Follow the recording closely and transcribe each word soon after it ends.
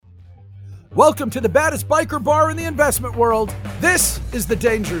Welcome to the baddest biker bar in the investment world. This is the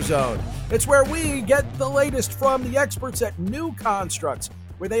Danger Zone. It's where we get the latest from the experts at New Constructs,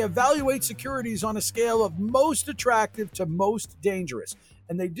 where they evaluate securities on a scale of most attractive to most dangerous.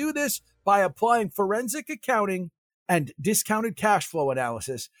 And they do this by applying forensic accounting and discounted cash flow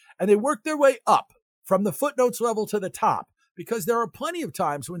analysis. And they work their way up from the footnotes level to the top, because there are plenty of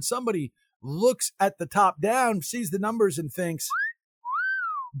times when somebody looks at the top down, sees the numbers and thinks,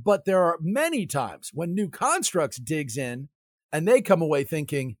 but there are many times when New Constructs digs in and they come away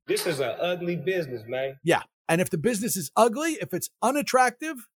thinking, this is an ugly business, man. Yeah. And if the business is ugly, if it's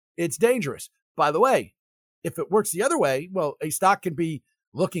unattractive, it's dangerous. By the way, if it works the other way, well, a stock can be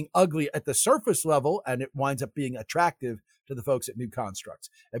looking ugly at the surface level and it winds up being attractive to the folks at New Constructs.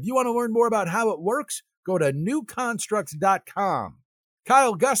 If you want to learn more about how it works, go to newconstructs.com.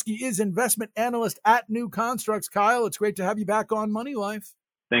 Kyle Gusky is investment analyst at New Constructs. Kyle, it's great to have you back on Money Life.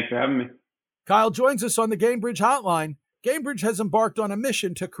 Thanks for having me. Kyle joins us on the Gainbridge hotline. Gainbridge has embarked on a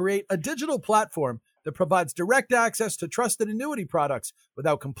mission to create a digital platform that provides direct access to trusted annuity products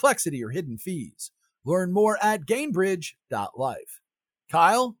without complexity or hidden fees. Learn more at Gainbridge.life.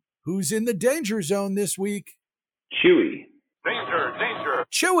 Kyle, who's in the danger zone this week? Chewy. Danger.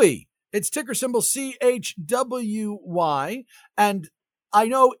 Chewy. It's ticker symbol CHWY. And I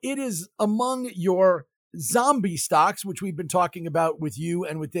know it is among your zombie stocks, which we've been talking about with you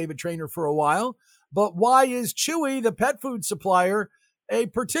and with David Traynor for a while. But why is Chewy, the pet food supplier, a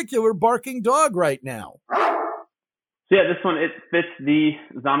particular barking dog right now? So yeah, this one, it fits the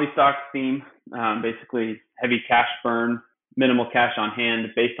zombie stock theme. Basically, heavy cash burn, minimal cash on hand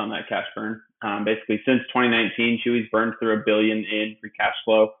based on that cash burn. Basically, since 2019, Chewy's burned through $1 billion in free cash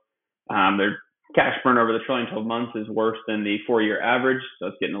flow. Their cash burn over the trailing 12 months is worse than the 4-year average, so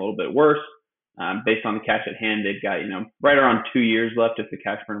it's getting a little bit worse. Based on the cash at hand, they've got, right around 2 years left if the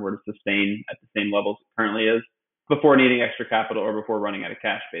cash burn were to sustain at the same levels it currently is, before needing extra capital or before running out of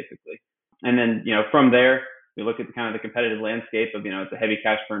cash, basically. And then, from there, we look at the kind of the competitive landscape of, it's a heavy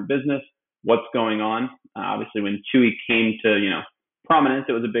cash burn business. What's going on? Obviously, when Chewy came to, prominence,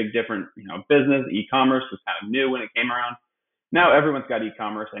 it was a big different, business. E-commerce was kind of new when it came around. Now everyone's got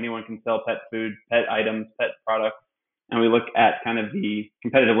e-commerce. Anyone can sell pet food, pet items, pet products. And we look at kind of the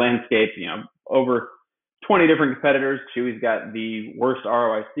competitive landscape, over 20 different competitors. Chewy's got the worst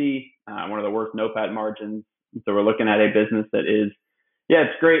ROIC, one of the worst NOPAT margins. So we're looking at a business that is,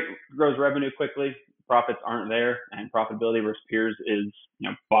 it's great, grows revenue quickly, profits aren't there, and profitability versus peers is,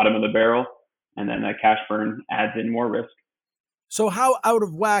 bottom of the barrel. And then that cash burn adds in more risk. So how out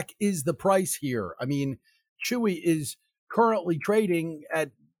of whack is the price here? I mean, Chewy is currently trading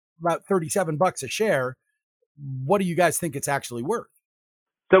at about $37 a share. What do you guys think it's actually worth?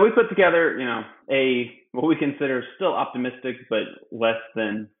 So we put together, what we consider still optimistic, but less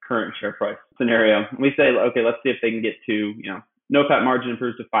than current share price scenario. We say, okay, let's see if they can get to, NOPAT margin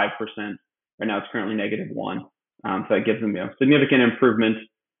improves to 5%. Right now it's currently -1. So it gives them, significant improvement.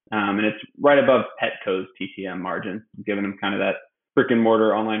 And it's right above Petco's TTM margin, giving them kind of that brick and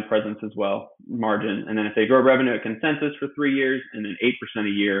mortar online presence as well, margin. And then if they grow revenue at consensus for 3 years and then 8% a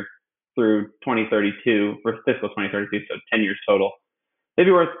year through 2032, for fiscal 2032, so 10 years total, they'd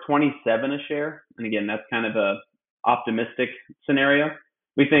be worth $27 a share. And again, that's kind of a optimistic scenario.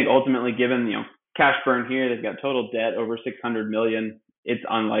 We think ultimately, given, cash burn here, they've got total debt over $600 million. It's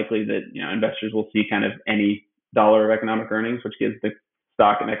unlikely that, investors will see kind of any dollar of economic earnings, which gives the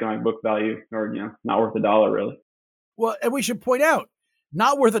stock an economic book value, or, not worth $1 really. Well, and we should point out,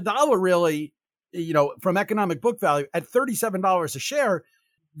 not worth $1 really, from economic book value at $37 a share.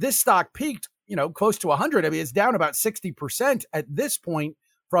 This stock peaked, close to 100. I mean, it's down about 60% at this point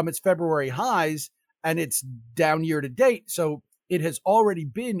from its February highs, and it's down year to date. So it has already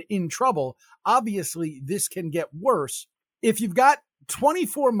been in trouble. Obviously, this can get worse. If you've got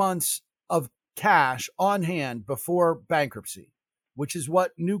 24 months of cash on hand before bankruptcy, which is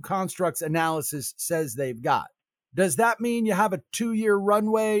what New Constructs analysis says they've got, does that mean you have a 2-year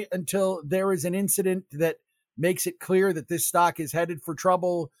runway until there is an incident that makes it clear that this stock is headed for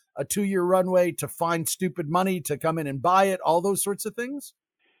trouble, a 2-year runway to find stupid money to come in and buy it, all those sorts of things?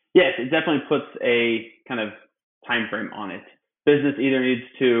 Yes, it definitely puts a kind of time frame on it. Business either needs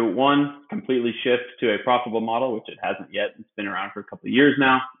to, one, completely shift to a profitable model, which it hasn't yet. It's been around for a couple of years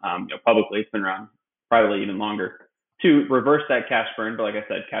now. Publicly, it's been around privately even longer. 2, reverse that cash burn. But like I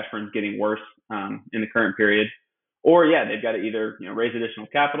said, cash burn's getting worse in the current period. Or, they've got to either, raise additional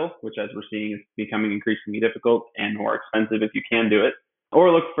capital, which as we're seeing is becoming increasingly difficult and more expensive if you can do it, or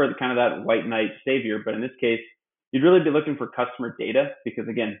look for the kind of that white knight savior. But in this case, you'd really be looking for customer data because,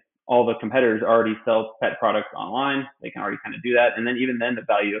 again, all the competitors already sell pet products online. They can already kind of do that. And then even then, the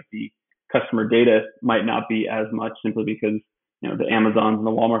value of the customer data might not be as much, simply because, the Amazons and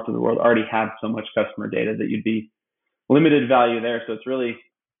the Walmarts of the world already have so much customer data that you'd be limited value there. So it's really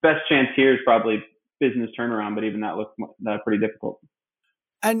best chance here is probably business turnaround, but even that looks pretty difficult.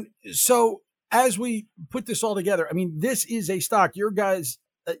 And so as we put this all together, I mean, this is a stock.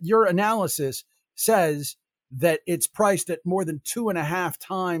 Your analysis says that it's priced at more than 2.5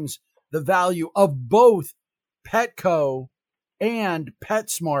 times the value of both Petco and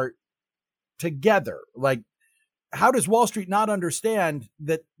PetSmart together. Like, how does Wall Street not understand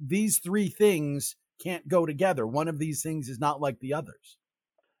that these three things can't go together? One of these things is not like the others.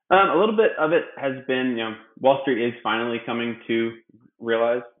 A little bit of it has been, Wall Street is finally coming to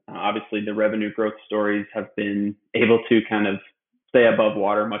realize. Obviously, the revenue growth stories have been able to kind of stay above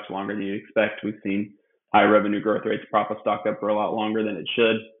water much longer than you expect. We've seen high revenue growth rates prop a stock up for a lot longer than it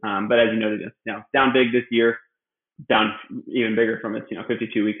should. But as you noted, it's down big this year, down even bigger from its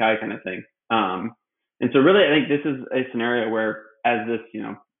 52-week high kind of thing. And so really, I think this is a scenario where, as this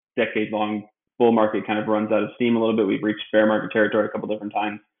decade-long bull market kind of runs out of steam a little bit, we've reached fair market territory a couple different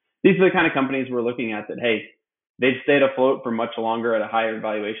times. These are the kind of companies we're looking at that, hey, they've stayed afloat for much longer at a higher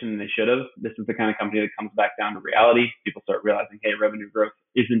valuation than they should have. This is the kind of company that comes back down to reality. People start realizing, hey, revenue growth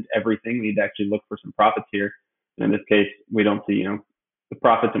isn't everything. We need to actually look for some profits here. And in this case, we don't see, the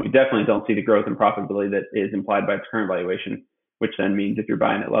profits, and we definitely don't see the growth and profitability that is implied by its current valuation, which then means if you're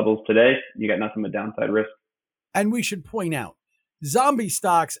buying at levels today, you got nothing but downside risk. And we should point out, zombie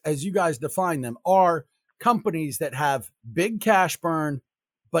stocks, as you guys define them, are companies that have big cash burn,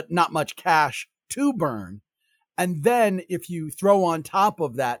 but not much cash to burn. And then if you throw on top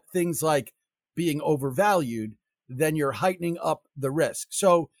of that things like being overvalued, then you're heightening up the risk.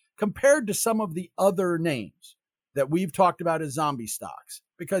 So compared to some of the other names that we've talked about as zombie stocks,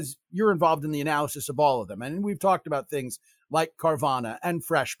 because you're involved in the analysis of all of them, and we've talked about things like Carvana and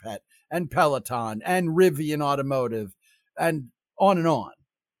Freshpet and Peloton and Rivian Automotive and on.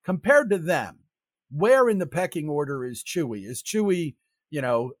 Compared to them, where in the pecking order is Chewy? Is Chewy,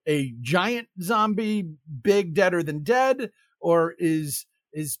 a giant zombie, big, deader than dead, or is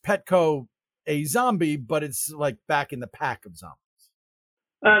Petco a zombie, but it's like back in the pack of zombies?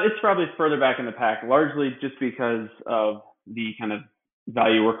 It's probably further back in the pack, largely just because of the kind of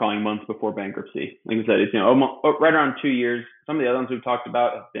value we're calling months before bankruptcy. Like I said, it's almost right around 2 years. Some of the other ones we've talked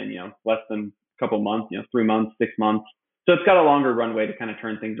about have been less than a couple months, 3 months, 6 months. So it's got a longer runway to kind of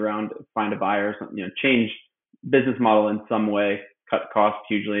turn things around, find a buyer, change business model in some way, cut costs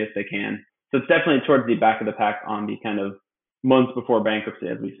hugely if they can. So it's definitely towards the back of the pack on the kind of months before bankruptcy,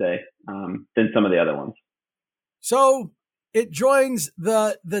 as we say, than some of the other ones. So it joins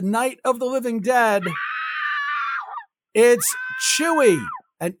the Night of the Living Dead. It's Chewy,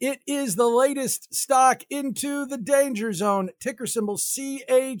 and it is the latest stock into the danger zone. Ticker symbol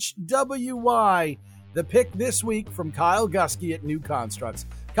CHWY. The pick this week from Kyle Gusky at New Constructs.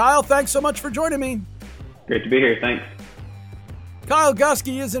 Kyle, thanks so much for joining me. Great to be here. Thanks. Kyle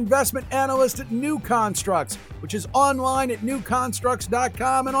Gusky is investment analyst at New Constructs, which is online at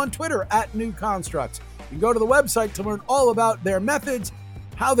newconstructs.com and on Twitter at New Constructs. You can go to the website to learn all about their methods,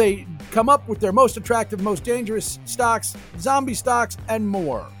 how they come up with their most attractive, most dangerous stocks, zombie stocks, and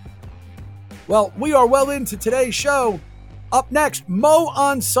more. Well, we are well into today's show. Up next, Mo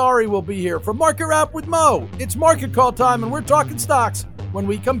Ansari will be here for Market Wrap with Mo. It's market call time, and we're talking stocks when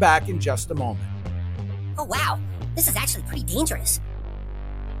we come back in just a moment. Oh, wow. This is actually pretty dangerous.